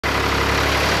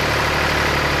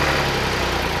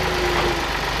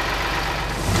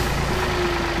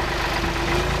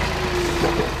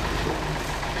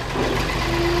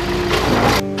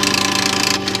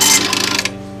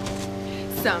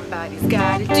Somebody's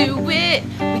gotta do it.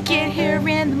 We get here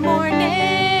in the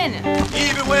morning.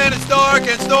 Even when it's dark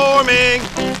and storming,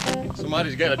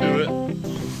 somebody's gotta do it.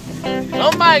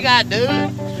 Somebody gotta do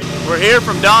it. We're here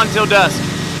from dawn till dusk.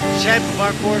 The shape of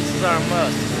our course is our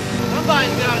must.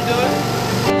 Somebody's gotta do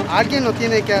it. Alguien lo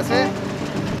tiene que hacer.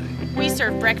 We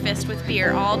serve breakfast with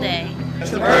beer all day.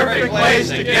 It's the perfect place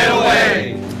to get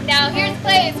away. Now here's a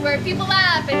place where people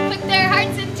laugh and put their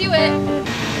hearts into it.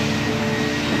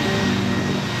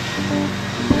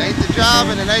 It ain't the job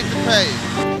and it ain't the pay.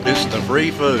 It's the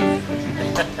free food.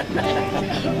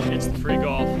 It's the free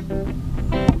golf.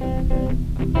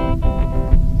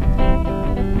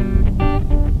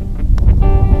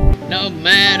 No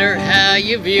matter how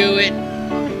you view it.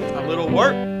 A little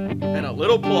work and a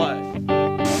little play.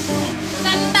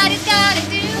 Somebody's gotta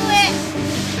do it.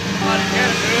 Somebody's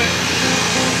gotta do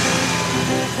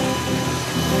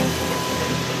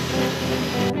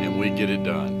it. And we get it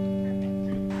done.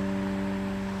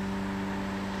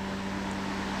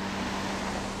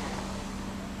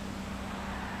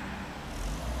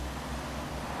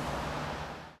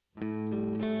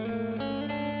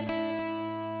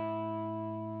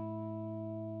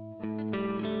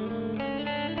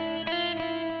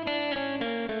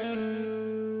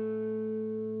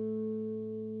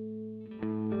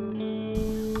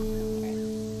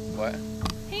 What?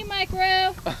 Hey,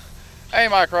 Micro. Hey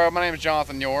Micro, my name is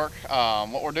Jonathan York.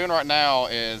 What we're doing right now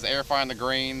is airifying the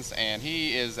greens, and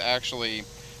he is actually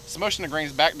smushing the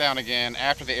greens back down again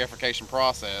after the airification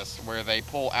process, where they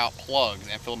pull out plugs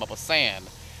and fill them up with sand.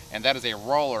 And that is a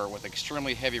roller with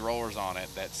extremely heavy rollers on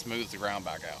it that smooths the ground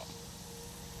back out.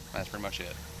 That's pretty much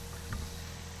it.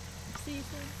 See you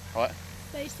soon. What?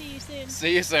 Say see you soon.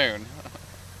 See you soon.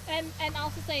 And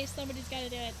also say somebody's gotta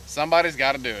do it. Somebody's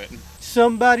got to do it.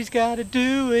 Somebody's gotta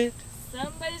do it.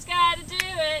 Somebody's gotta do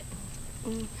it.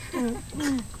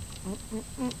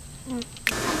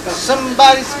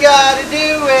 Somebody's gotta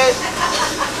do it.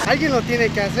 Alguien lo tiene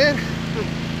que hacer.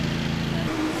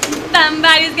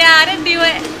 Somebody's gotta do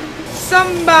it.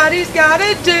 Somebody's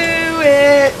gotta do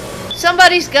it.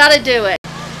 Somebody's gotta do it.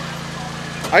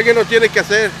 Alguien lo tiene que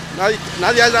hacer.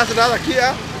 Nadie hace nada aquí,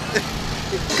 ¿eh?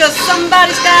 Cause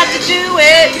somebody's got to do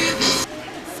it.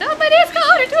 Somebody's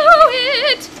gotta do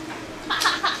it.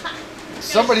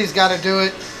 Somebody's gotta do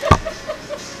it.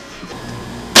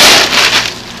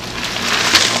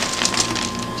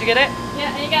 Did you get it?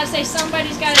 Yeah, and you gotta say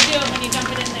somebody's gotta do it when you dump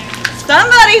it in there.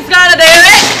 Somebody's gotta do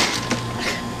it.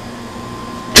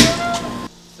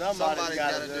 Somebody's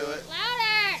gotta do it.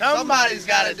 Louder. Somebody's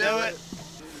gotta do it.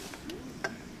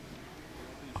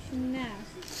 No.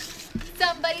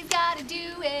 Somebody's gotta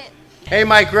do it. Hey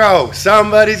Micro,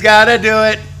 somebody's gotta do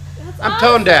it. I'm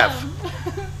tone deaf.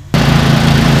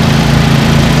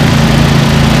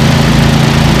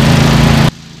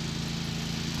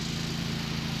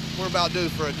 We're about due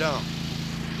for a dump.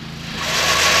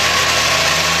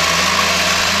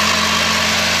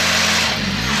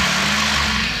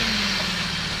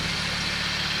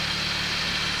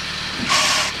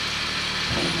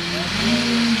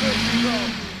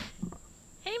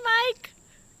 Hey Mike,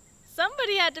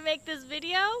 somebody had to make this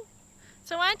video.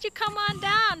 So why don't you come on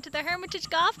down to the Hermitage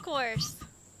golf course?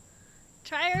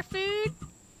 Try our food,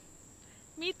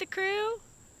 meet the crew,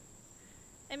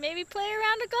 and maybe play a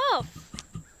round of golf.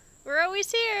 We're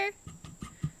always here.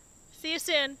 See you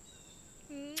soon.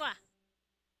 Mwah.